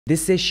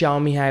This is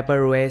Xiaomi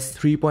HyperOS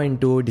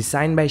 3.2,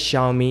 designed by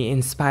Xiaomi,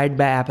 inspired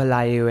by Apple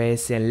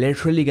iOS, and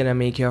literally gonna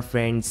make your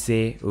friends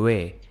say,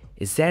 "Wait,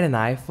 is that an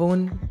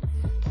iPhone?"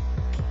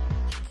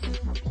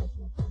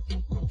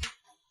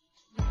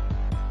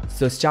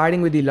 So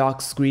starting with the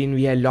lock screen,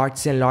 we have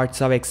lots and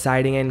lots of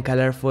exciting and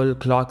colorful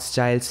clock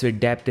styles with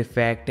depth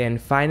effect, and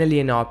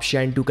finally an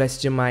option to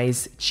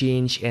customize,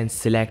 change and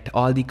select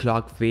all the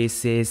clock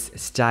faces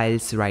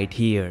styles right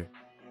here.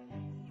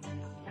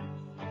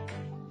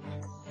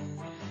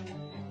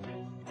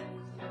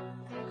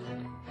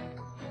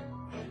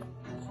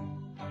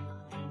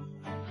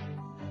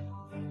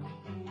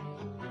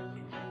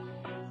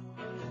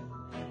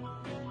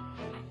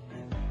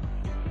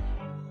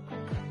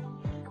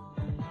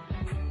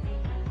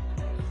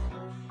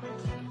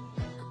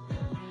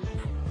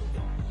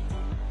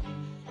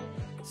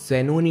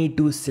 So no need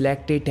to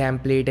select a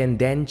template and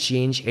then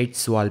change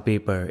its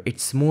wallpaper.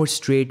 It's more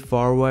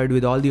straightforward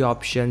with all the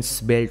options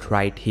built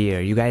right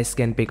here. You guys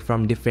can pick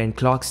from different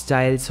clock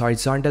styles,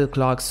 horizontal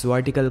clocks,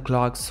 vertical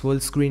clocks, full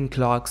screen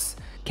clocks.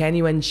 Can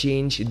even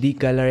change the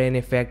color and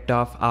effect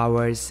of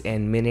hours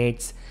and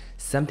minutes,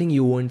 something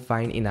you won't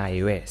find in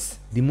iOS.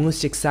 The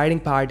most exciting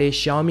part is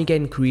Xiaomi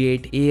can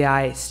create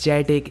AI,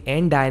 static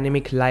and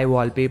dynamic live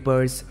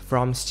wallpapers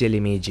from still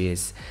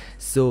images.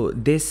 So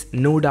this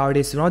no doubt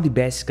is one of the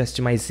best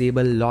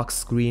customizable lock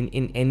screen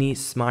in any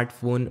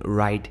smartphone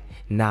right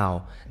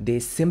now.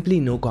 There's simply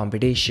no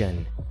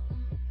competition.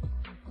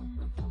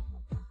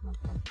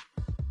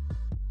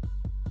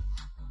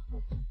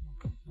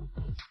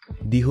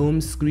 The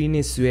home screen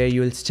is where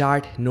you'll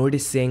start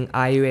noticing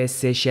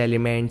iOS-ish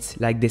elements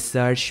like the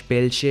search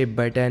pill-shaped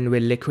button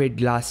with liquid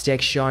glass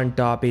texture on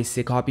top is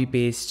a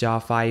copy-paste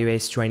of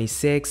iOS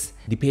 26.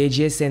 The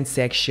pages and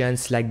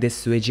sections like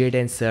this widget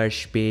and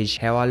search page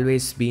have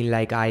always been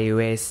like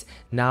iOS,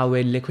 now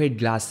with liquid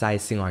glass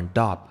icing on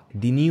top.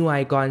 The new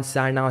icons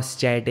are now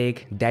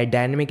static, that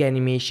dynamic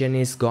animation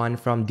is gone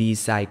from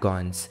these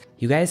icons.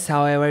 You guys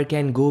however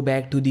can go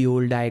back to the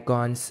old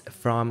icons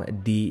from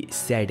the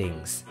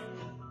settings.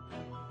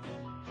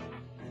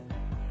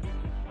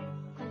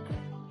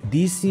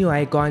 These new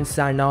icons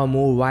are now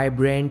more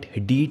vibrant,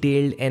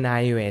 detailed and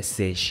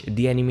iOS-ish.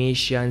 The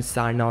animations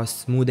are now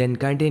smooth and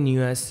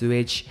continuous,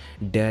 which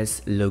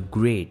does look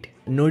great.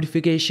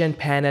 Notification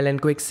panel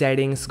and quick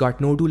settings got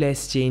no too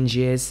less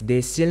changes.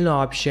 There's still no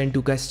option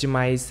to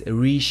customize,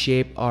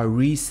 reshape or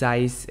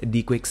resize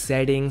the quick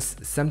settings,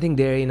 something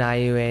there in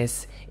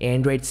iOS,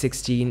 Android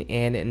 16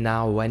 and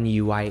now One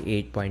UI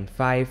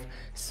 8.5.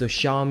 So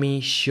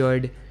Xiaomi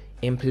should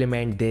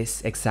implement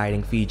this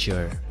exciting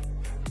feature.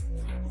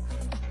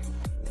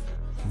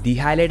 The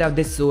highlight of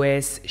this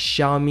OS,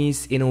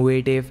 Xiaomi's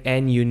innovative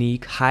and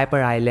unique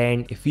Hyper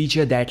Island, a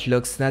feature that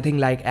looks nothing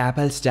like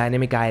Apple's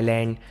Dynamic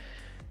Island,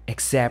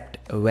 except,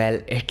 well,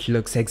 it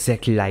looks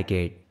exactly like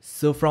it.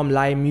 So from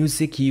live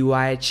music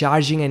UI,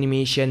 charging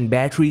animation,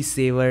 battery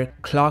saver,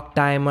 clock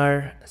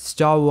timer,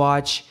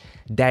 stopwatch,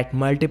 that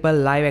multiple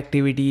live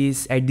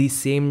activities at the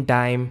same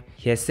time.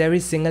 Yes,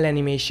 every single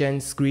animation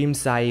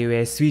screams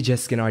iOS, we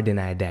just cannot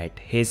deny that.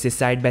 Here's a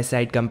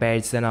side-by-side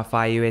comparison of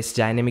iOS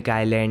Dynamic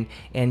Island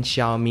and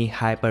Xiaomi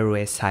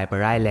HyperOS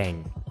Hyper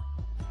Island.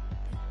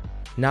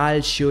 Now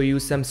I'll show you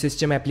some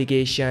system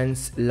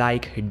applications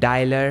like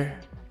dialer,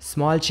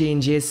 small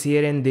changes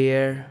here and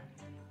there,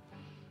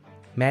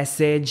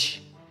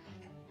 message,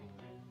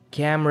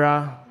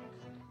 camera,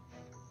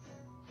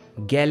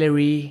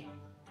 gallery.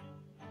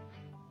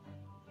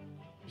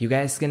 You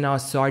guys can now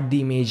sort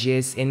the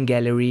images in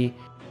gallery.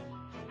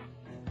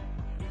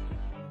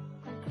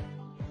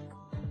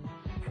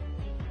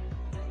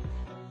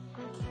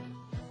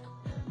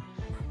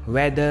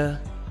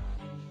 Weather.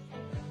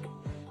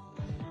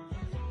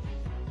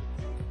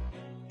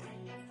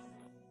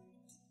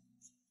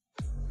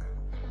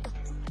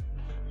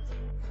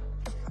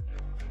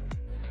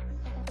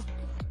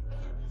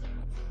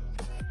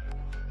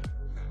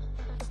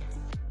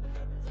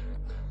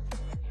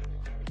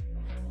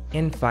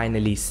 And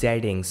finally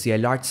settings. You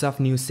have lots of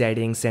new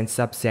settings and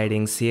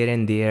sub-settings here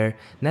and there.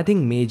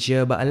 Nothing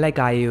major, but unlike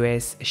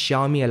iOS,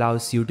 Xiaomi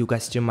allows you to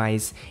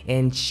customize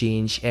and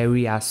change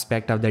every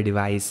aspect of the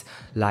device,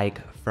 like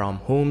from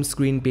home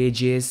screen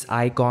pages,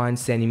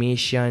 icons,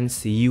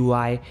 animations,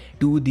 UI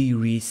to the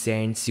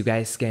recents. You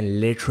guys can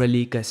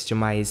literally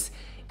customize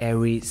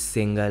every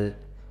single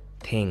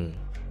thing.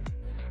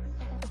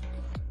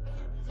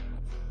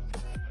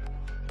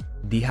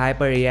 The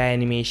Hyper AI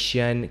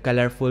animation,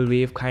 colorful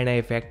wave kind of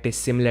effect is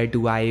similar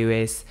to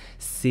iOS,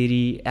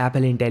 Siri,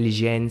 Apple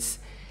Intelligence,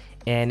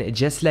 and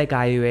just like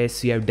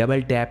iOS, you have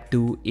double tap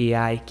to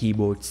AI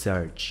keyboard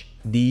search.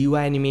 The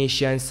UI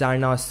animations are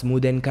now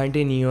smooth and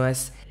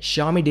continuous.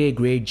 Xiaomi did a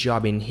great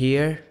job in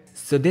here.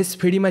 So this is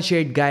pretty much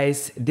it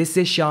guys. This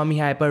is Xiaomi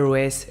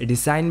HyperOS,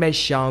 designed by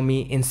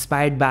Xiaomi,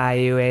 inspired by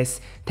iOS.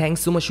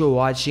 Thanks so much for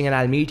watching and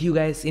I'll meet you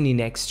guys in the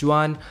next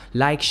one.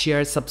 Like,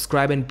 share,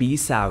 subscribe and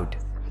peace out.